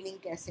स्क्रीनिंग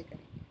कैसे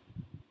करेंगे?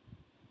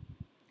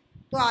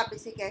 तो आप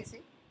इसे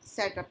कैसे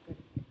सेटअप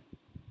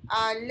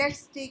करेंगे?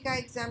 Let's take a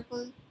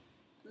example.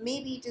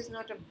 Maybe it is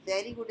not a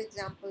very good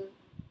example,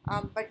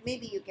 but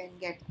maybe you can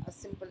get a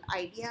simple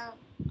idea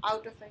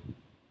out of it.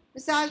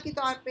 मिसाल के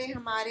तौर पे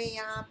हमारे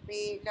यहाँ पे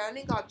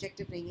लर्निंग का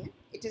ऑब्जेक्टिव नहीं है,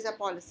 it is a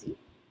policy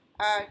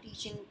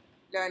teaching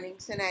learning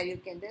scenario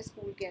के अंदर,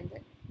 स्कूल के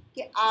अंदर,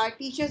 कि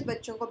टीचर्स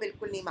बच्चों को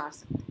बिल्कुल नहीं मार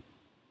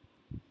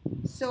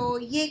सकते. सो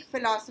ये एक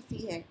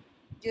फ़िलासफ़ी है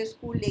जो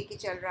स्कूल लेके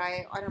चल रहा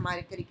है और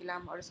हमारे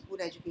करिकुलम और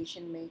स्कूल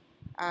एजुकेशन में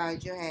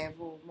जो है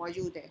वो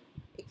मौजूद है,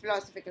 एक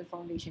फ़िलासफ़िकल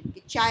फाउंडेशन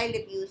कि चाइल्ड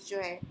अब्यूज़ जो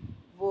है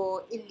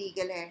वो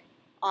इलीगल है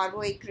और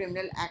वो एक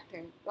क्रिमिनल एक्ट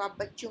है. तो आप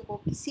बच्चों को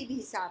किसी भी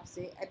हिसाब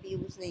से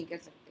अब्यूज़ नहीं कर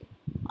सकते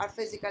और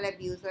फिज़िकल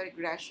अब्यूज़ और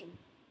एग्रेशन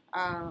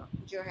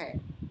जो है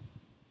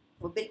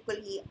वो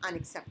बिल्कुल ही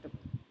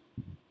अनएक्सेप्टेबल.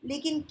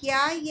 लेकिन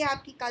क्या ये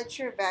आपकी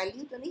कल्चर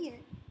वैल्यू तो नहीं है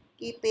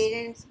कि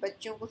पेरेंट्स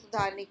बच्चों को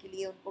सुधारने के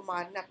लिए उनको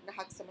मारना अपना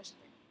हक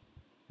समझते हैं?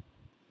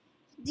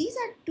 These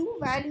are two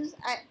values.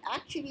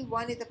 Actually,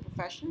 one is a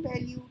professional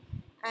value,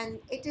 and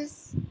it is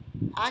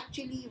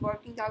actually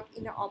working out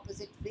in an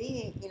opposite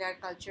way in our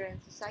culture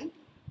and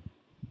society.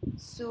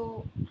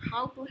 So,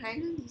 how to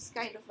handle these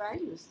kind of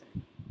values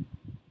then?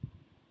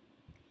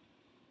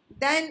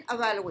 Then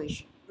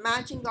evaluation,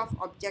 matching of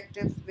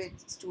objectives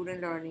with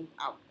student learning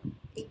outcome,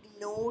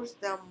 ignores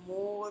the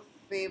more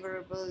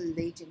favorable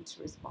latent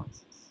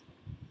responses.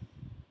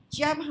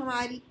 जब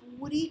हमारी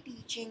पूरी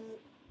teaching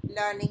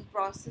learning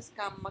process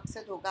का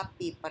मकसद होगा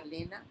paper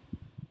लेना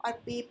और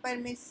paper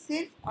में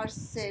सिर्फ और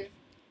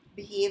सिर्फ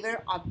बिहेवियर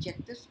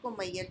ऑब्जेक्टिव्स को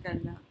मेजर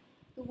करना,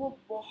 तो वो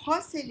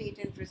बहुत से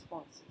लेटेंट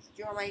रिस्पॉन्सेस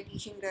जो हमारी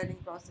टीचिंग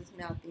लर्निंग प्रोसेस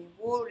में आते हैं,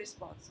 वो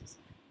रिस्पॉन्सेस,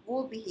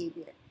 वो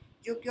बिहेवियर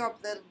जो कि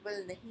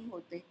ऑब्जर्वेबल नहीं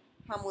होते,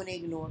 हम उन्हें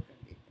इग्नोर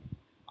कर देते हैं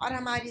और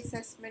हमारी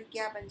असेसमेंट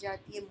क्या बन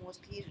जाती है?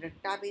 मोस्टली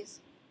रट्टा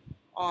बेस्ड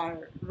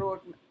और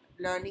रोड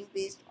लर्निंग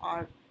बेस्ड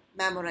और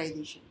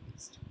मेमोराइजेशन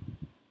बेस्ड.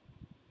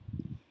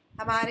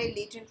 हमारे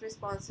लेटेंट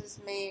रिस्पॉन्सेस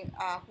में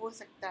हो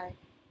सकता है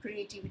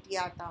क्रिएटिविटी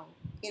आता हो,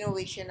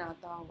 इनोवेशन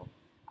आता हो,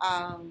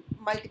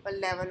 मल्टीपल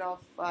लेवल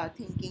ऑफ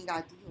थिंकिंग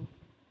आती हो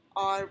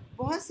और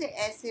बहुत से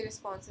ऐसे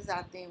रिस्पॉन्सेस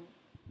आते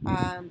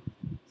हों.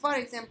 फॉर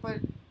एग्ज़ाम्पल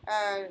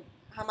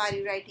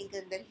हमारी राइटिंग के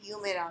अंदर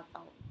ह्यूमर आता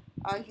हो,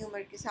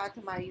 ह्यूमर के साथ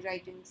हमारी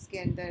राइटिंग्स के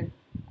अंदर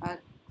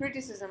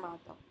क्रिटिसिज्म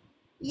आता हो.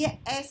 ये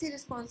ऐसे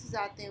रिस्पॉन्सेस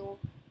आते हो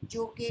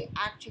जो कि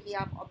एक्चुअली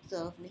आप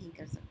ऑब्ज़र्व नहीं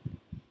कर सकते.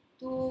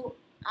 तो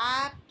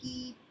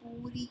आपकी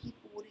पूरी की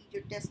पूरी जो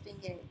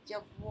टेस्टिंग है,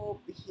 जब वो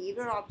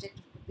बिहेवियर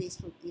ऑब्जेक्टिव पर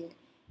बेस्ड होती है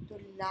तो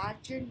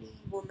लार्जरली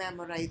वो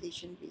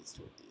मेमोराइजेशन बेस्ड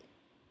होती है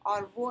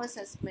और वो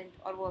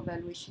असेसमेंट और वो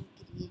एवेलुएशन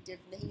क्रिएटिव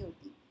नहीं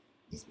होती,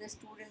 जिसमें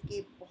स्टूडेंट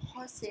के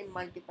बहुत से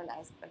मल्टीपल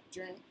एस्पेक्ट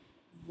जो हैं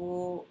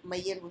वो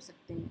मेजर हो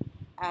सकते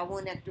हैं, वो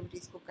उन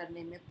एक्टिविटीज़ को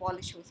करने में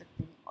पॉलिश हो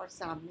सकते हैं और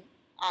सामने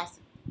आ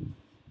सकते हैं.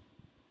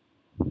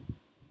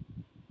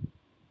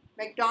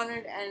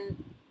 मैकडोनल्ड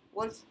एंड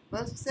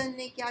वुल्फसन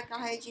ने क्या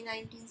कहा है जी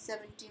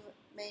 1970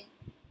 में?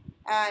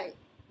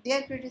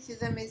 Their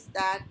criticism is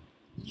that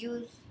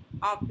use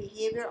of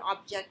behavior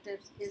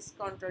objectives is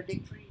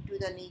contradictory to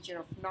the nature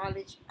of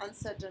knowledge,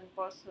 uncertain,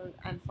 personal,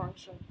 and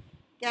functional,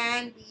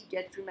 can be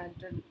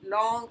detrimental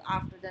long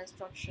after the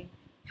instruction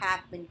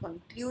have been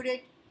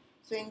concluded.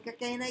 So इनका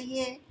कहना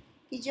ये है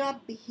कि जो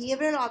आप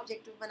behavioral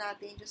objective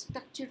बनाते हैं, जो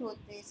structured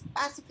होते हैं,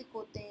 specific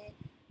होते हैं,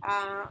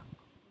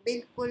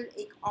 बिल्कुल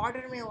एक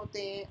order में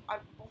होते हैं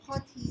और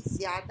बहुत ही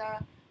ज़्यादा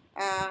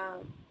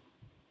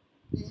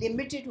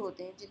लिमिटेड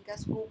होते हैं, जिनका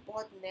स्कोप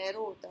बहुत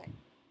नैरो होता है,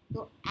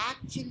 तो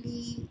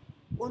एक्चुअली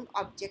उन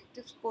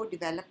ऑब्जेक्टिव्स को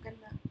डेवलप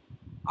करना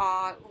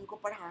और उनको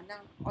पढ़ाना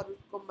और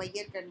उनको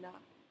मैयर करना,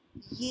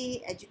 ये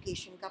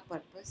एजुकेशन का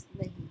पर्पस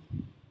नहीं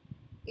है.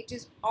 It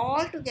is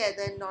all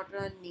together not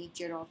a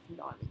nature of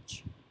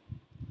knowledge.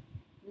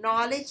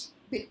 Knowledge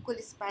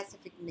बिल्कुल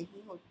स्पेसिफिक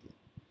नहीं होती,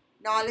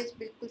 नॉलेज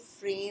बिल्कुल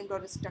फ्रेम्ड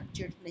और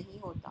स्ट्रक्चर्ड नहीं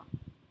होता.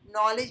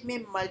 नॉलेज में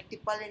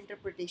मल्टीपल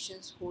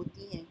इंटरप्रिटेशंस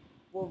होती हैं,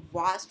 वो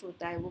वास्ट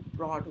होता है, वो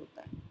ब्रॉड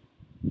होता है.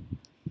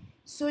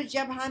 सो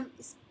जब हम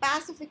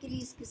स्पेसिफिकली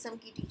इस किस्म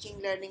की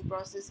टीचिंग लर्निंग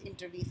प्रोसेस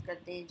इंटरवीव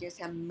करते हैं,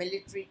 जैसे हम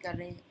मिलिट्री कर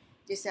रहे हैं,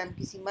 जैसे हम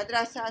किसी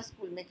मदरसा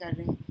स्कूल में कर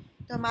रहे हैं,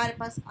 तो हमारे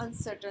पास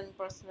अनसर्टन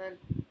पर्सनल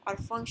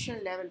और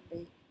फंक्शनल लेवल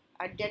पे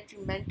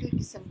डेट्रीमेंटल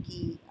किस्म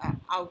की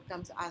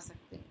आउटकम्स आ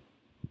सकते हैं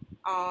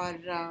और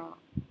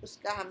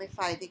उसका हमें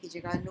फ़ायदे की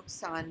जगह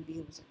नुकसान भी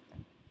हो सकता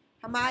है.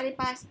 हमारे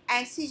पास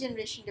ऐसी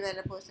जनरेशन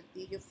डेवलप हो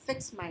सकती है जो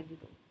फिक्स माइंडेड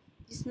हो,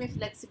 जिसमें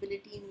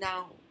फ्लेक्सिबिलिटी ना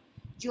हो,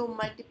 जो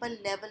मल्टीपल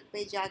लेवल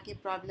पे जाके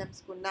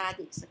प्रॉब्लम्स को ना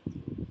देख सकती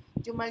हो,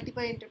 जो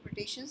मल्टीपल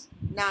इंटरप्रिटेशंस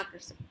ना कर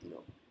सकती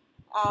हो,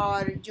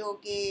 और जो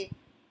कि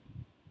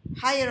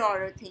हायर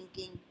ऑर्डर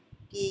थिंकिंग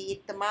के ये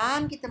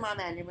तमाम के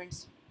तमाम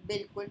एलिमेंट्स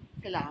बिल्कुल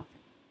खिलाफ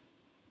हैं.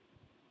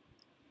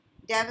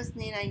 डेविस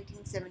ने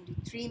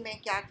 1973 में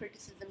क्या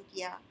क्रिटिसिज्म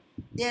किया?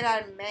 There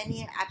are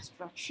many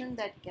abstractions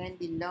that can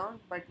be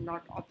learned but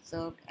not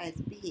observed as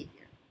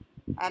behavior.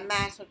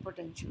 Mass और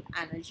potential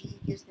energy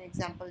की उसने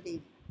एग्जांपल दे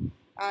दी.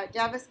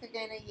 डेविस का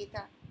कहना ये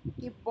था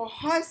कि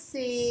बहुत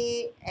से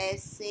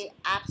ऐसे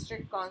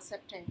एब्स्ट्रैक्ट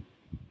कॉन्सेप्ट हैं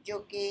जो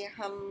कि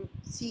हम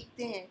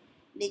सीखते हैं,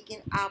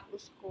 लेकिन आप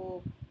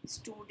उसको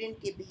स्टूडेंट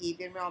के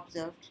बिहेवियर में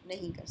ऑब्जर्व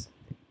नहीं कर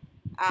सकते.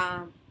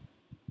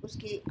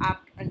 उसकी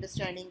आप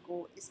अंडरस्टैंडिंग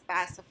को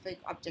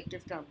स्पेसिफिक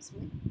ऑब्जेक्टिव टर्म्स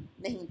में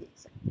नहीं देख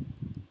सकते.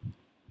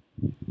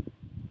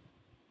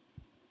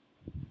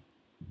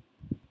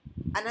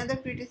 Another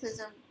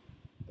criticism: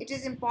 it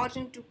is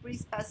important to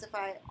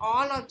pre-specify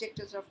all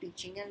objectives of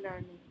teaching and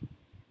learning.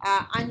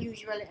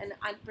 Unusual and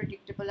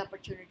unpredictable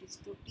opportunities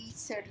to teach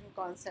certain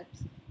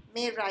concepts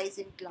may rise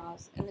in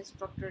class, and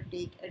instructors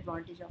take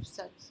advantage of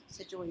such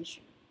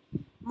situation.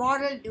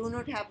 Models do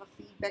not have a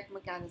feedback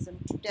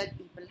mechanism to tell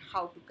people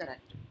how to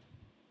correct it.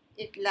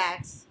 It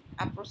lacks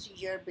a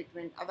procedure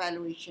between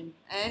evaluation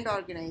and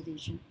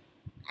organization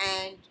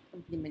and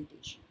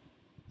implementation.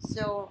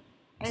 So,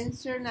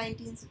 answer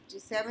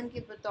 1967 के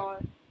बतौर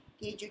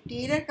कि जो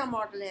Taylor का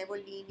model है वो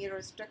linear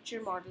और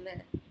structure model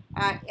है.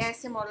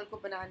 ऐसे मॉडल को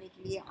बनाने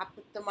के लिए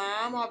आपको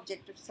तमाम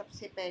ऑब्जेक्टिव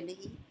सबसे पहले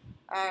ही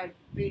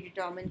प्री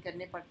डिटर्मिन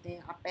करने पड़ते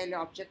हैं. आप पहले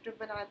ऑब्जेक्टिव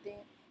बनाते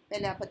हैं,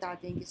 पहले आप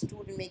बताते हैं कि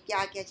स्टूडेंट में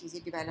क्या क्या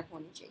चीज़ें डेवलप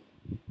होनी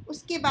चाहिए,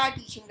 उसके बाद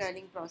टीचिंग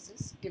लर्निंग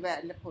प्रोसेस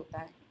डेवलप होता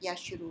है या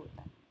शुरू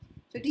होता है.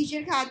 तो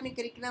टीचर के हाथ में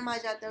करिकुलम आ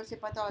जाता है, उसे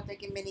पता होता है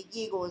कि मैंने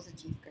ये गोल्स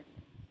अचीव करने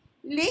हैं.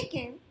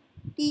 लेकिन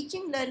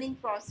टीचिंग लर्निंग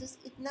प्रोसेस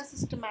इतना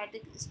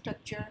सिस्टमैटिक,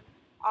 स्ट्रक्चर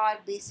और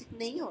बेसिक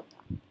नहीं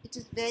होता. It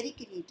is very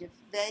creative,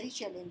 very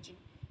challenging,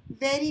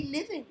 very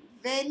living,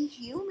 very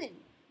human,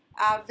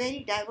 very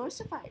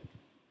diversified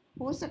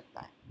हो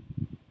सकता है.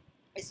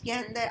 इसके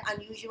अंदर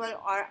अनयूजुअल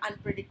और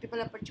अनप्रेडिक्टेबल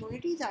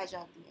अपॉर्चुनिटीज़ आ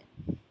जाती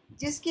हैं,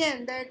 जिसके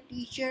अंदर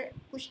टीचर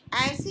कुछ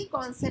ऐसी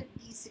कॉन्सेप्ट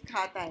भी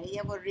सिखाता है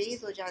या वो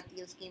रेज हो जाती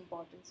है उसकी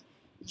इम्पोर्टेंस,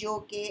 जो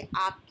कि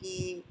आपके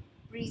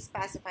प्री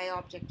स्पेसिफाई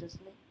ऑब्जेक्टिव्स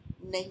में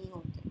नहीं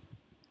होते.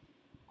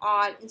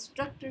 और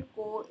इंस्ट्रक्टर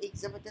को एक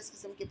ज़बरदस्त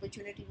किस्म की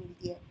अपॉर्चुनिटी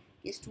मिलती है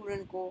कि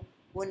स्टूडेंट को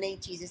वो नई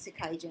चीज़ें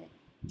सिखाई जाएँ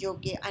जो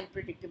कि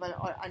अनप्रेडिक्टेबल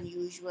और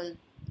अनयूजुअल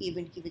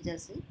इवेंट की वजह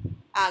से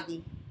आ गई.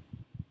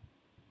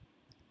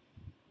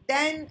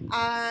 दैन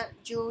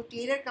जो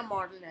टेलर का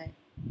मॉडल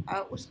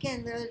है उसके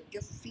अंदर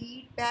जो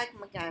फीडबैक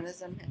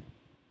मैकेनिज़्म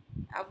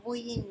है वो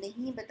ये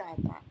नहीं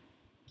बताता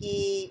कि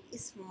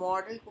इस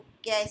मॉडल को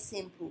कैसे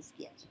इम्प्रूव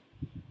किया जाए.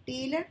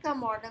 टेलर का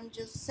मॉडल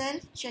जो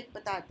सेल्फ चेक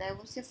बताता है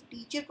वो सिर्फ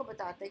टीचर को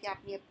बताता है कि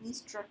आपने अपनी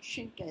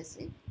इंस्ट्रक्शन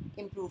कैसे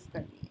इम्प्रूव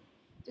करनी है.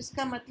 तो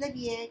इसका मतलब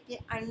ये है कि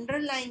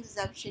अंडरलाइन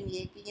अजम्पशन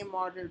ये कि ये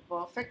मॉडल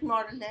परफेक्ट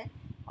मॉडल है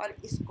और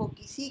इसको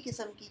किसी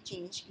किस्म की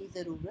चेंज की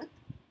ज़रूरत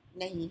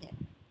नहीं है.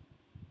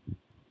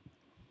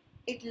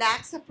 It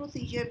lacks a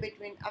procedure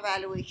between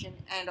evaluation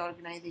and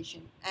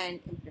organization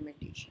and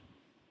implementation.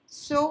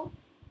 So,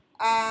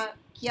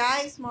 क्या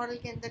इस मॉडल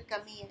के अंदर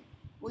कमी है?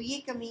 वो ये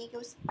कमी है कि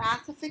वो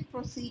स्पेसिफिक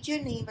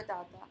प्रोसीजर नहीं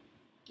बताता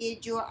कि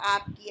जो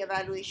आपकी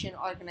एवेलुएशन,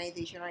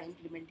 ऑर्गेनाइजेशन और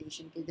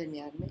इम्प्लीमेंटेशन के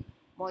दरमियान में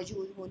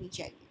मौजूद होनी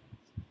चाहिए.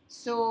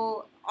 सो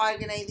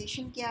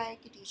ऑर्गेनाइजेशन क्या है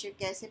कि टीचर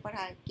कैसे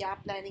पढ़ाए, क्या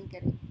प्लानिंग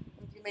करे,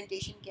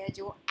 इम्प्लीमेंटेशन क्या है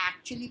जो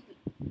एक्चुअली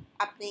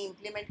अपने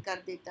इम्प्लीमेंट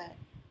कर देता है,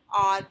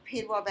 और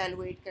फिर वो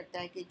एवेलुएट करता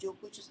है कि जो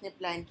कुछ उसने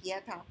प्लान किया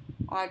था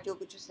और जो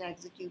कुछ उसने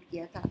एग्जीक्यूट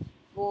किया था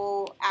वो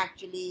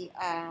एक्चुअली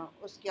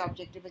उसके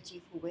ऑब्जेक्टिव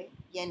अचीव हुए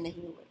या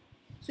नहीं हुए।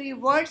 सो ये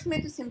वर्ड्स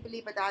में तो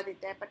सिंपली बता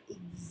देता है, पर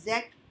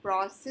एग्जैक्ट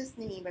प्रोसेस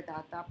नहीं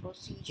बताता,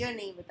 प्रोसीजर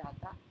नहीं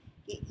बताता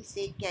कि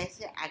इसे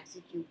कैसे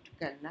एग्जीक्यूट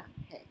करना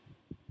है।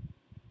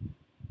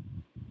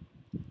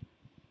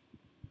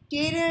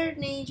 टेलर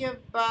ने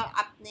जब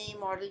अपने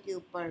मॉडल के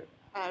ऊपर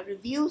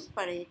रिव्यूज़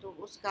पढ़े तो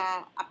उसका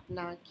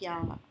अपना क्या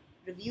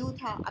रिव्यू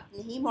था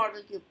अपने ही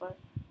मॉडल के ऊपर,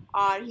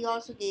 और he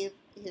also gave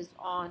his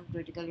own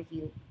critical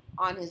review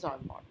on his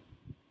own model.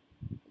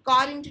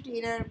 According to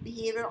Taylor,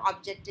 behavior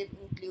objective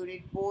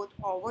included both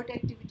overt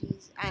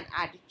activities and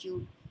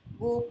attitude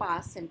go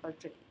past simple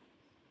training.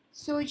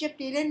 So जब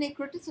टेलर ने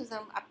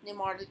क्रिटिसिज्म अपने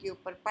model के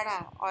ऊपर पढ़ा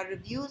और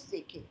रिव्यूज़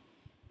देखे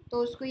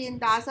तो उसको ये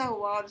अंदाज़ा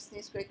हुआ और उसने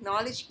इसको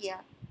एक्नॉलेज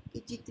किया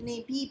कि जितने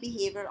भी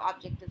बिहेवियर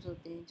ऑब्जेक्टिव्स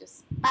होते हैं जो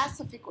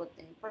स्पेसिफिक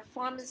होते हैं,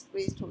 परफॉर्मेंस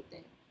बेस्ड होते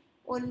हैं,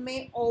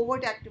 उनमें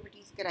ओवर्ट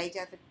एक्टिविटीज़ कराई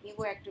जा सकती हैं।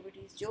 वो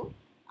एक्टिविटीज़ जो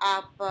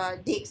आप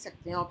देख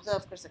सकते हैं,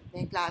 ऑब्जर्व कर सकते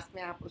हैं, क्लास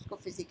में आप उसको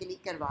फिज़िकली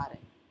करवा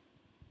रहे हैं,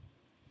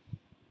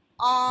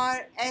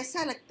 और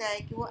ऐसा लगता है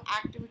कि वो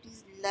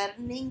एक्टिविटीज़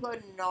लर्निंग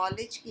और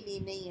नॉलेज के लिए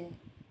नहीं है,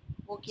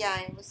 वो क्या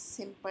है, वो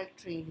सिंपल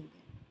ट्रेनिंग है।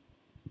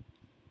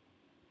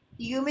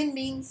 Human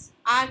beings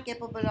are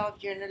capable of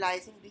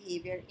generalizing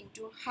behavior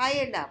into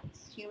higher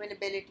levels, human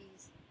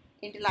abilities,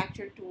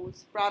 intellectual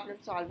tools,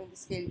 problem solving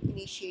skill,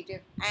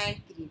 initiative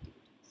and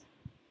creativity.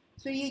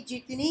 So ये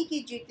जितने के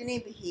जितने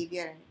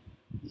behavior हैं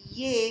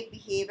ये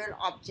behavioral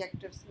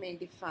objectives में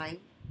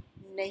define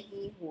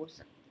नहीं हो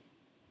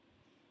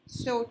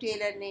सकते। So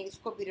टेलर ने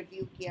इसको भी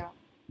रिव्यू किया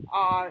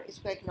और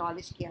इसको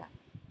एक्नॉलेज किया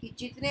कि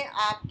जितने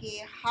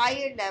आपके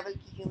हायर लेवल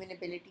की ह्यूमन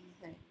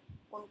एबिलिटीज़ हैं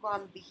उनको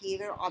हम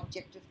बिहेवियर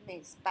ऑब्जेक्टिव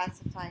में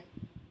स्पेसिफाई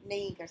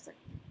नहीं कर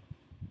सकते।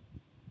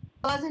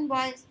 Girls and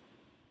boys,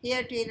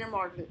 here Taylor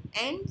model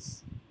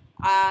ends.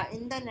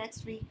 In the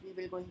next week, we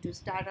will going to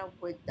start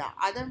out with the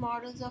other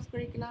models of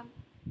curriculum,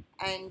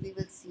 and we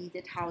will see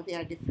that how they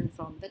are different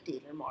from the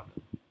Taylor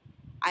model.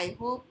 I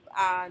hope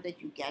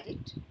that you get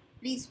it.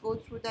 Please go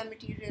through the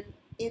material.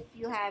 If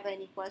you have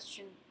any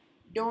question,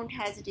 don't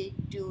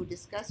hesitate to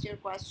discuss your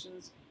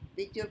questions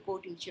with your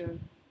co-teacher.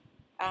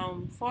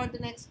 For the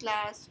next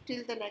class,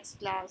 till the next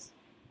class,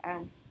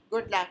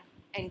 good luck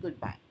and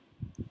goodbye.